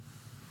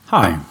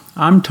Hi,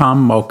 I'm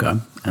Tom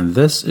Mocha, and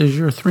this is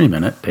your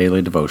 3-minute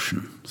daily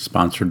devotion,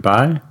 sponsored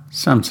by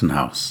Samson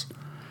House.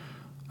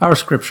 Our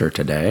scripture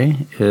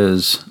today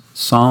is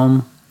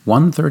Psalm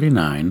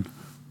 139,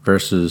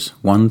 verses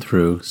 1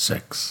 through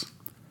 6.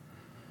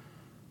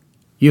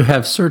 You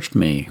have searched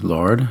me,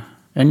 Lord,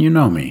 and you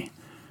know me.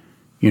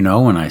 You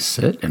know when I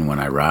sit and when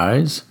I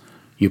rise.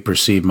 You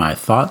perceive my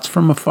thoughts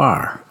from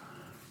afar.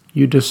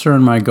 You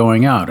discern my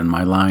going out and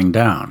my lying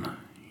down.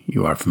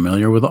 You are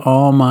familiar with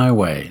all my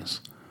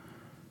ways.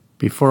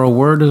 Before a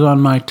word is on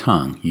my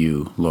tongue,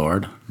 you,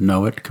 Lord,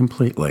 know it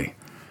completely.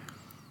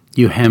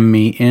 You hem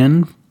me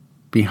in,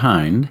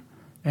 behind,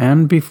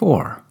 and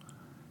before,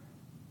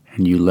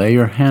 and you lay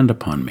your hand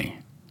upon me.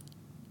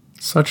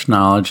 Such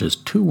knowledge is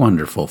too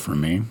wonderful for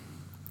me,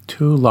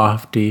 too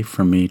lofty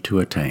for me to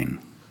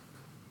attain.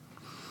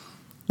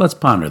 Let's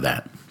ponder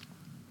that.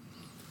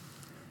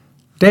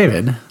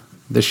 David,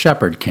 the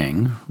shepherd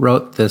king,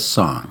 wrote this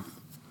song.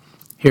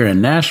 Here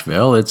in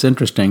Nashville, it's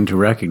interesting to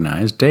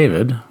recognize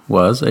David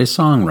was a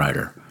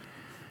songwriter.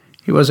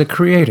 He was a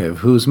creative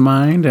whose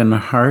mind and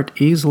heart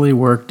easily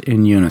worked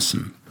in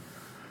unison.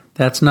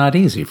 That's not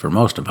easy for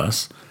most of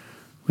us.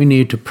 We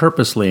need to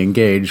purposely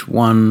engage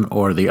one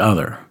or the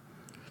other.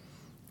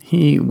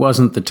 He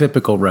wasn't the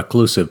typical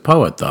reclusive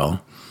poet, though.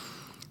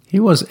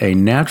 He was a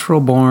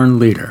natural-born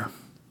leader,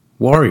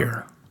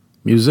 warrior,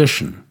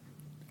 musician,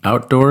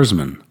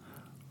 outdoorsman,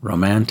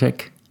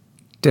 romantic,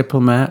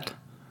 diplomat,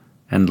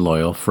 and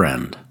loyal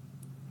friend.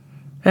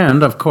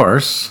 And, of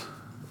course,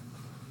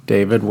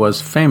 David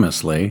was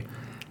famously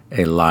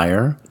a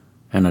liar,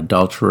 an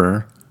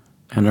adulterer,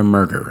 and a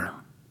murderer.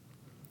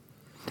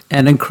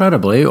 And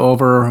incredibly,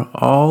 over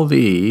all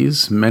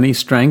these many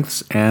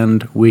strengths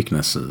and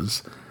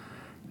weaknesses,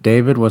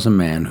 David was a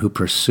man who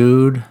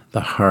pursued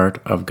the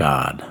heart of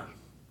God.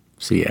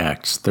 See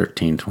Acts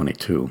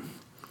 13:22.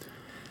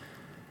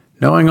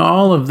 Knowing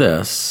all of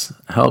this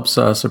helps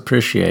us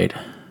appreciate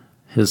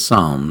his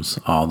Psalms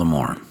all the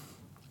more.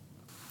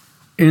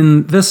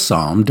 In this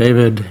psalm,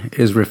 David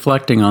is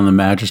reflecting on the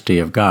majesty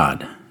of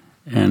God,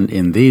 and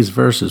in these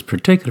verses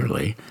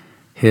particularly,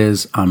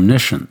 his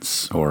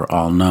omniscience, or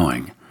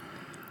all-knowing.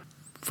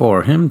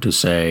 For him to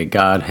say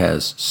God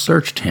has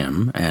searched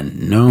him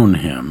and known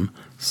him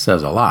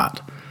says a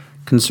lot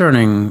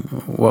concerning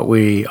what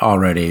we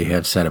already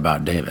have said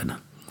about David.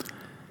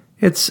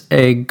 It's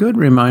a good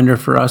reminder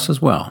for us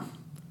as well.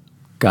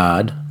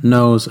 God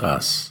knows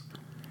us.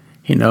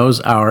 He knows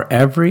our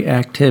every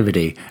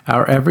activity,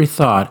 our every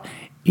thought,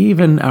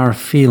 even our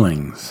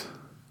feelings.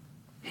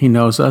 He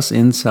knows us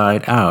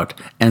inside out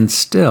and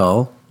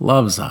still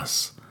loves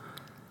us.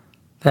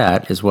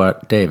 That is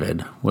what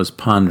David was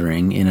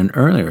pondering in an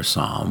earlier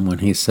psalm when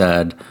he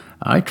said,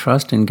 I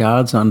trust in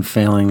God's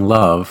unfailing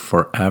love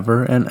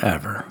forever and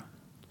ever.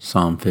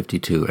 Psalm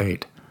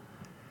 52:8.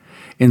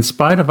 In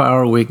spite of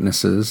our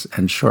weaknesses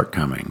and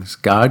shortcomings,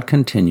 God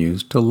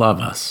continues to love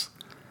us.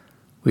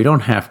 We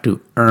don't have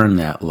to earn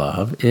that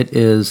love. It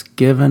is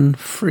given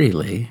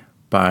freely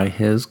by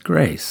His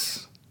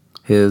grace,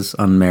 His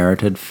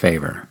unmerited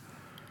favor.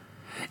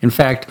 In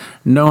fact,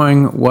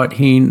 knowing what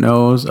He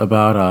knows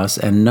about us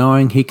and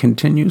knowing He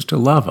continues to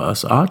love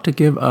us ought to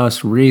give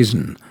us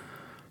reason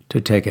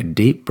to take a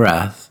deep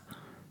breath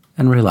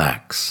and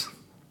relax.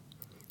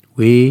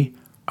 We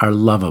are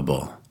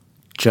lovable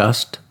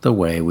just the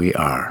way we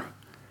are.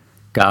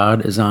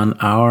 God is on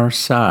our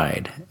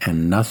side,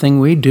 and nothing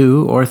we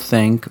do or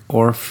think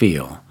or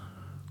feel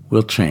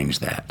will change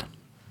that.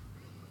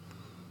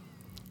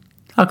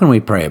 How can we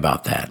pray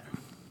about that?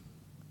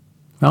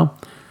 Well,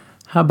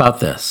 how about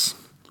this?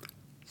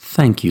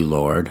 Thank you,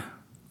 Lord,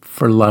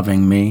 for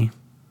loving me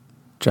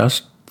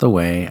just the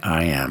way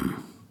I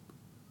am.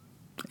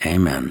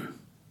 Amen.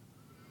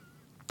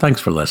 Thanks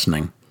for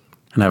listening,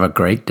 and have a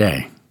great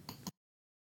day.